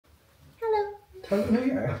Who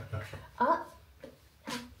you are? Oh,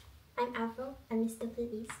 I'm Avril. I'm Miss Dublin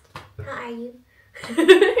East. How are you?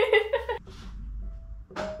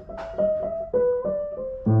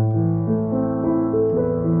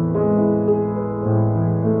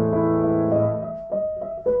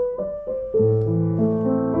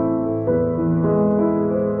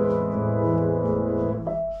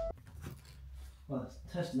 Well, it's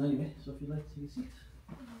testing anyway, so if you'd like to take a seat.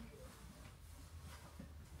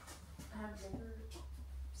 I have never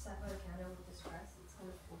sat on a piano with this grass. It's kind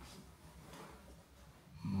of funky.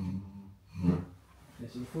 Okay,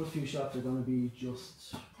 so the first few shots are going to be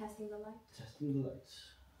just Testing the light. testing the lights.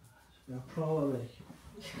 We're pro already.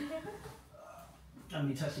 And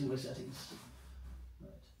me testing my settings.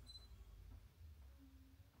 Right.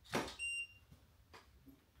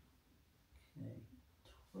 Okay,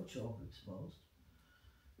 touch overexposed.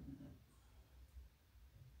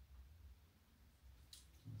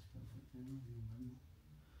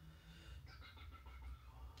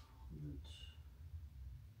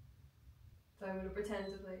 So I'm going to pretend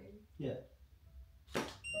to play. Yeah.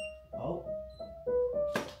 Oh.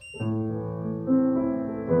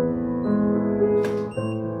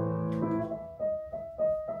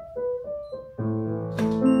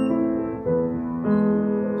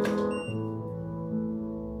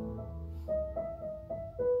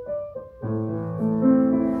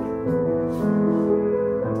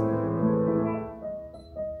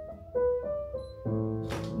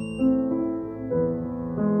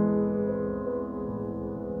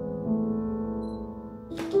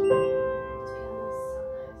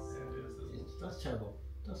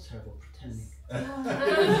 That's terrible pretending. I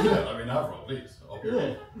mean, Avril, please.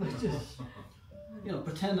 Yeah, like just, you know,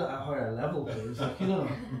 pretend at a higher level, please. Like, you know,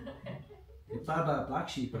 bad black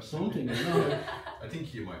sheep or something, you know. I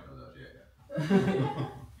think you might know that, yeah.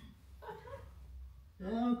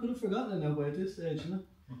 Yeah, I could have forgotten it now by this stage, you know.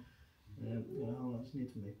 Yeah, I just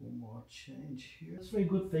need to make one more change here. That's very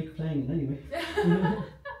good fake playing anyway.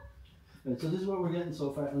 Right, so this is what we're getting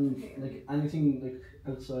so far, and like anything like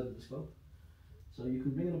outside of the scope. So you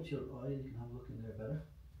can bring it up to your eye and you can have a look in there better.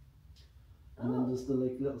 And then there's the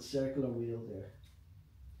like little circular wheel there.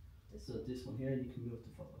 So this one here, you can move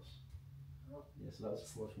the photos. Yeah, so that was the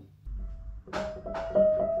fourth one.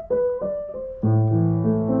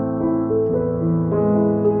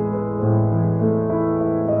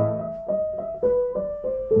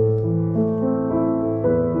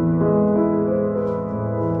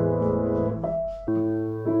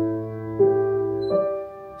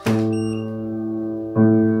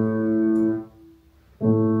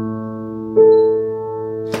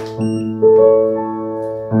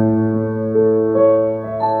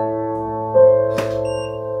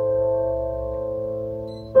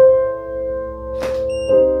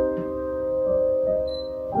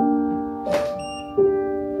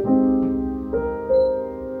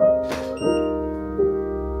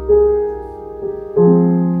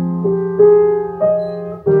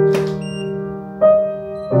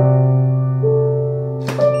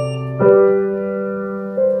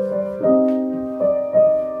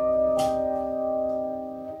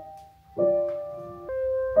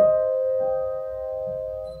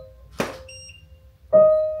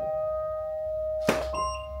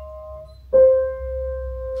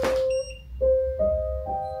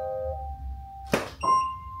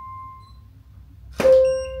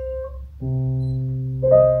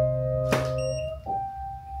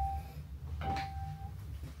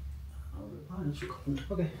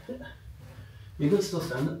 Okay. You good still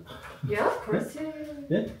standing? Yeah, of course.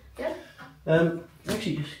 Yeah? Yeah.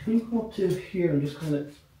 Actually, just can you come up to here and just kind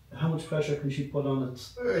of, how much pressure can she put on it?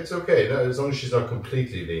 It's okay, no, as long as she's not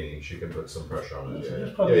completely leaning, she can put some pressure on it.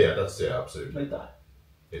 So Yeah, that's, yeah, absolutely. Like that?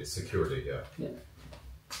 It's security, yeah. Yeah.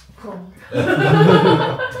 Cool.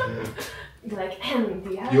 Like, do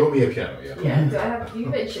you have... You owe me a piano, yeah. Yeah, do you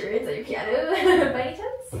have insurance on your piano by any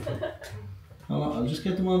chance? Hold on, I'll just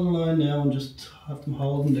get them on the line now and just have them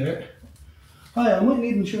holding there. Hi, I might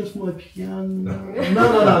need insurance for my piano.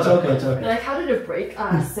 No, it's okay, it's okay. Like, how did it break?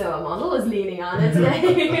 So Amanda was leaning on it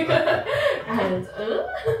today. And,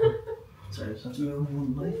 Sorry, I just have to move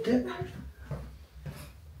one light there.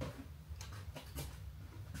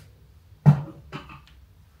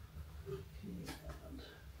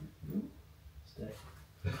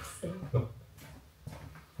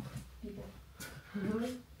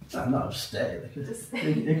 No, just stay. Like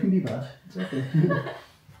it can be bad. It's okay.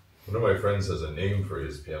 One of my friends has a name for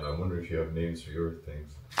his piano. I wonder if you have names for your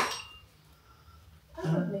things. I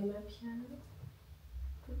would name my piano.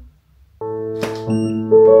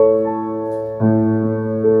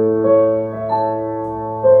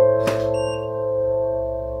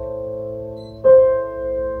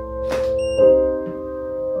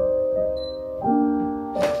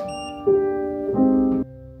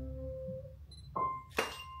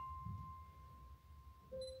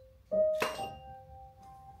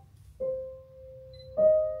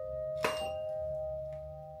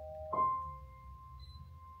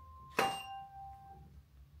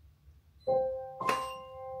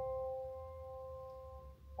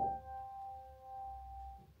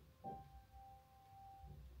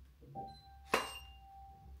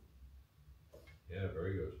 Yeah,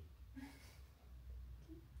 very good.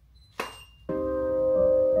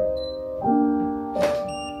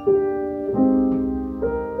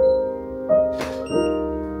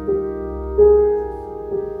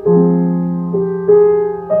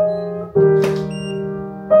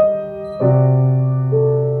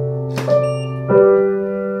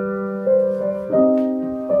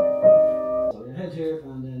 So your head here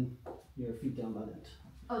and then your feet down that end.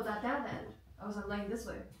 Oh, that end? I was lying this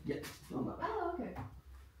way. Yeah, down that way. Oh, okay.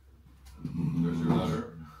 There's your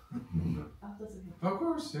ladder. Oh, that's okay. Of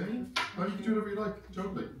course, yeah. Oh, you can do whatever you like,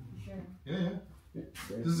 totally. Sure. Yeah, yeah. Yeah,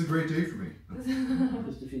 great. This is a great day for me.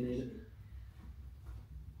 Just if you need it.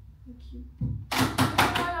 Thank you.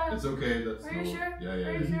 It's okay, that's Are you sure? Yeah, yeah.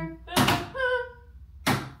 Are you sure?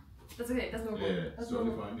 That's okay, that's normal. Yeah, yeah, That's it's totally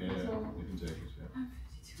normal. fine. Yeah, That's yeah. normal. You can take it, yeah. I'm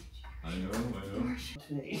 52 each. I know,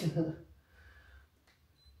 I know.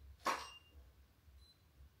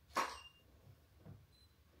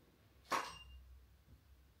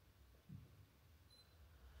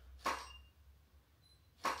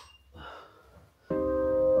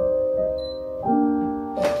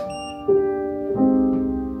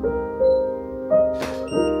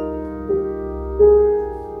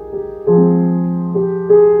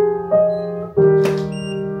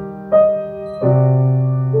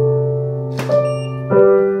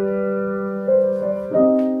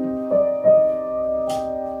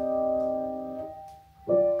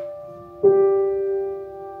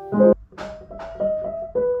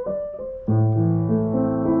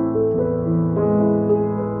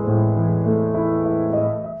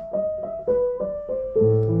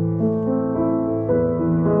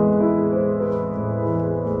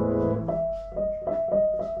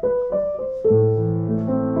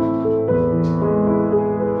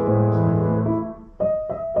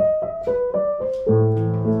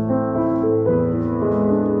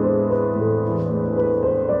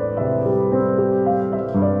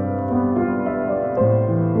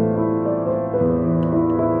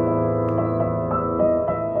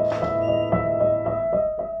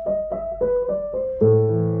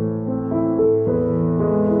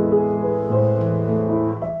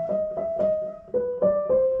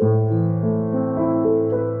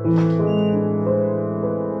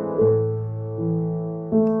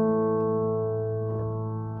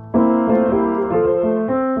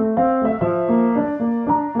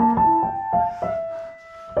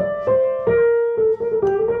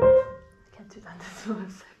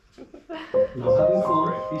 No, having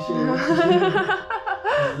fun. Be serious.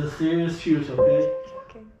 This is a serious shoot, okay?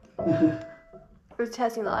 Okay. We're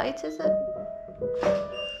testing the lights, is it?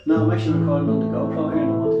 No, I'm actually recording on the GoPro here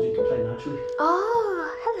and I wanted you to play naturally. Oh,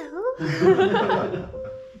 hello.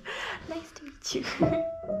 Nice to meet you.